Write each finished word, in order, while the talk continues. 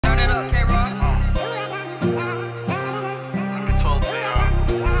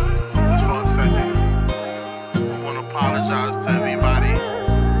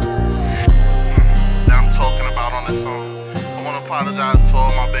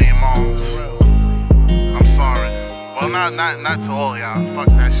Not to all y'all. Fuck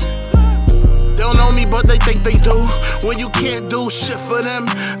that shit. They don't know me, but they think they do. When you can't do shit for them,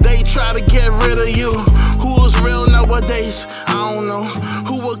 they try to get rid of you. Who is real nowadays? I don't know.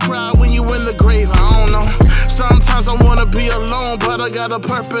 Who will cry when you in the grave? I don't know. Sometimes I wanna be alone, but I got a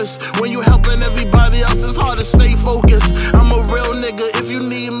purpose. When you helping everybody else, it's hard to stay focused. I'm a real nigga, if you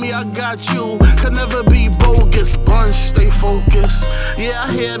need me, I got you. Could never be bogus, bunch, stay focused. Yeah,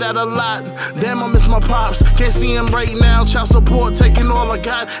 I hear that a lot. Damn, I miss my pops. Can't see him right now, child support taking all I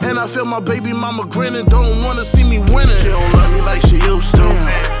got. And I feel my baby mama grinning, don't wanna see me winning. She don't love me like she used to.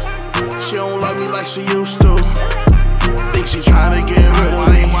 She don't love me like she used to. Think she tryna get rid of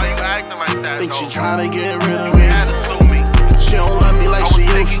me. Why you acting like that? Think she tryna get rid of me. She don't love me like she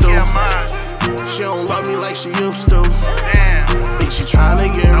used to. She don't love me like she used to. Damn. Think she tryna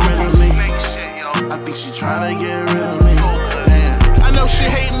get rid of me. I think she tryna get rid of me. Damn. I know she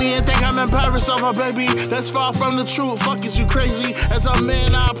hate me and think I'm embarrassed of her, baby. That's far from the truth. Fuck, is you crazy? As a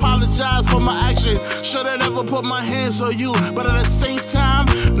man, I apologize for my action. Should've never put my hands on you, but at the same time,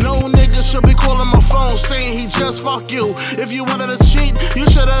 no nigga should be calling my phone saying he just fuck you. If you wanted to cheat, you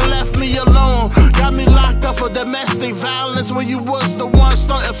should've left me alone. Got me locked up for domestic violence when you was the one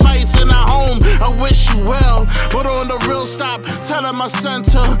starting fights in our home. I wish you well, but on the real, stop telling my son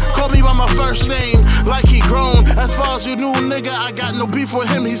to call me by my first name like he grown. As far as you knew, nigga, I got no beef with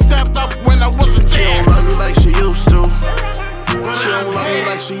him. He stepped up when I wasn't there. She don't love me like she used to. She don't love me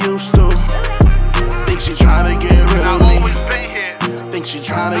like she used to. Think she tryna get rid of me. Think she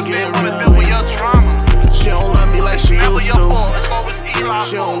tryna get rid of me. She don't love me like she used to.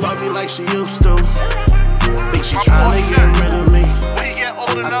 She don't love me like she used to. Think she tryna get rid of me.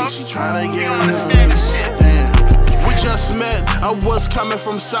 I think she tryna get rid of me. Damn. We just met, I was coming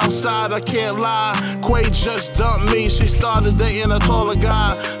from Southside, I can't lie. Quay just dumped me, she started dating a taller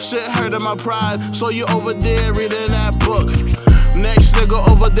guy. Shit hurting my pride, so you over there reading that book. Next nigga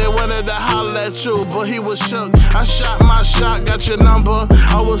over there wanted to holler at you, but he was shook. I shot my shot, got your number,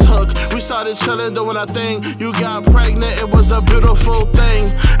 I was hooked. We started chilling, doing our thing. You got pregnant, it was a beautiful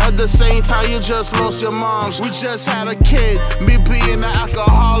thing. At the same time, you just lost your moms. We just had a kid, me being an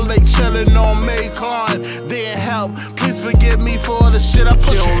alcoholic, chilling on Maycon. Didn't help, please forgive me for all the shit I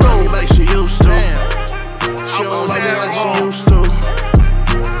put you through. She don't love me like she used to. She don't love me like she used to.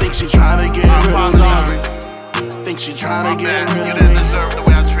 Think she tryna get rid of me. Think she tryna get rid of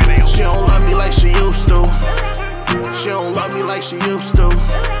me. She don't love me like she used to. She don't love me like she used to.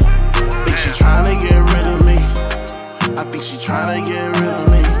 Think she tryna get rid of me. I think she tryna get rid of me.